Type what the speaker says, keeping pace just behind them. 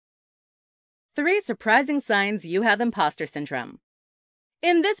3 surprising signs you have imposter syndrome.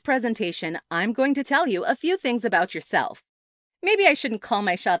 In this presentation, I'm going to tell you a few things about yourself. Maybe I shouldn't call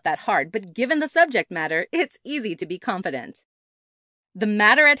my shot that hard, but given the subject matter, it's easy to be confident. The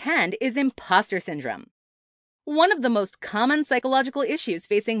matter at hand is imposter syndrome, one of the most common psychological issues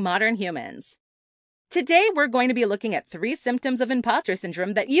facing modern humans. Today, we're going to be looking at 3 symptoms of imposter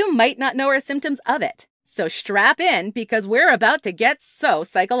syndrome that you might not know are symptoms of it. So strap in, because we're about to get so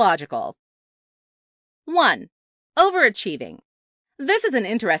psychological. 1. Overachieving. This is an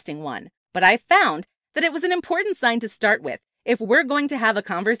interesting one, but I found that it was an important sign to start with if we're going to have a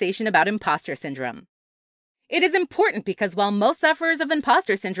conversation about imposter syndrome. It is important because while most sufferers of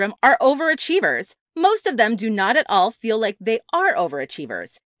imposter syndrome are overachievers, most of them do not at all feel like they are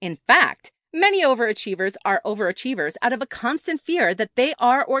overachievers. In fact, many overachievers are overachievers out of a constant fear that they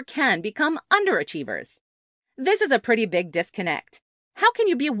are or can become underachievers. This is a pretty big disconnect. How can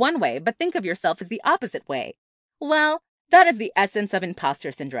you be one way but think of yourself as the opposite way? Well, that is the essence of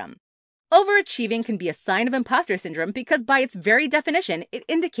imposter syndrome. Overachieving can be a sign of imposter syndrome because by its very definition, it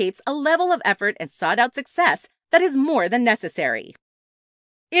indicates a level of effort and sought-out success that is more than necessary.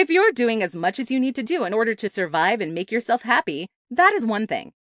 If you're doing as much as you need to do in order to survive and make yourself happy, that is one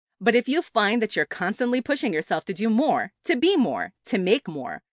thing. But if you find that you're constantly pushing yourself to do more, to be more, to make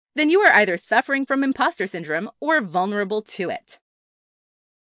more, then you are either suffering from imposter syndrome or vulnerable to it.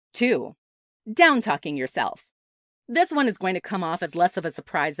 2. Down-talking yourself. This one is going to come off as less of a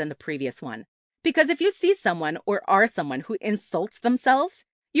surprise than the previous one, because if you see someone or are someone who insults themselves,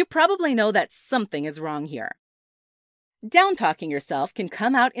 you probably know that something is wrong here. Down-talking yourself can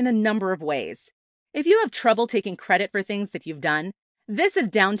come out in a number of ways. If you have trouble taking credit for things that you've done, this is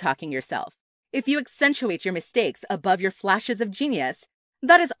down-talking yourself. If you accentuate your mistakes above your flashes of genius,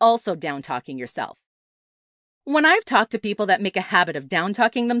 that is also down-talking yourself. When I've talked to people that make a habit of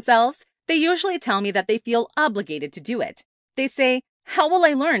down-talking themselves, they usually tell me that they feel obligated to do it. They say, "How will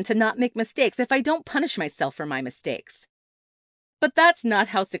I learn to not make mistakes if I don't punish myself for my mistakes?" But that's not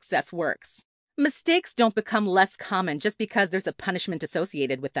how success works. Mistakes don't become less common just because there's a punishment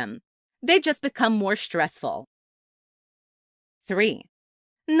associated with them. They just become more stressful. 3.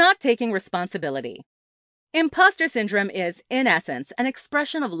 Not taking responsibility. Imposter syndrome is, in essence, an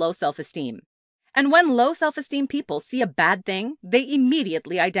expression of low self-esteem. And when low self-esteem people see a bad thing, they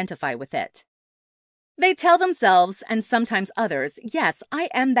immediately identify with it. They tell themselves, and sometimes others, "Yes, I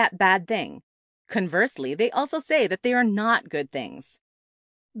am that bad thing." Conversely, they also say that they are not good things.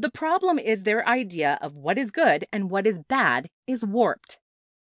 The problem is their idea of what is good and what is bad is warped.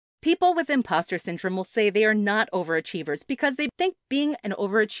 People with imposter syndrome will say they are not overachievers because they think being an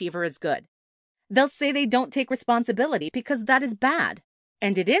overachiever is good. They'll say they don't take responsibility because that is bad.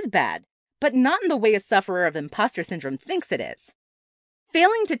 And it is bad, but not in the way a sufferer of imposter syndrome thinks it is.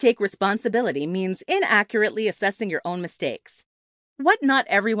 Failing to take responsibility means inaccurately assessing your own mistakes. What not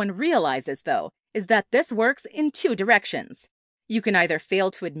everyone realizes, though, is that this works in 2 directions. You can either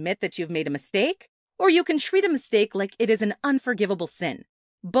fail to admit that you've made a mistake, or you can treat a mistake like it is an unforgivable sin.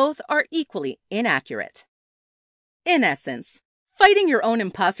 Both are equally inaccurate. In essence, fighting your own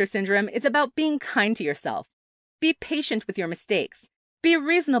imposter syndrome is about being kind to yourself. Be patient with your mistakes. Be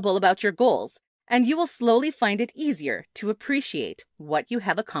reasonable about your goals, and you will slowly find it easier to appreciate what you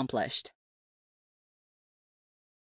have accomplished.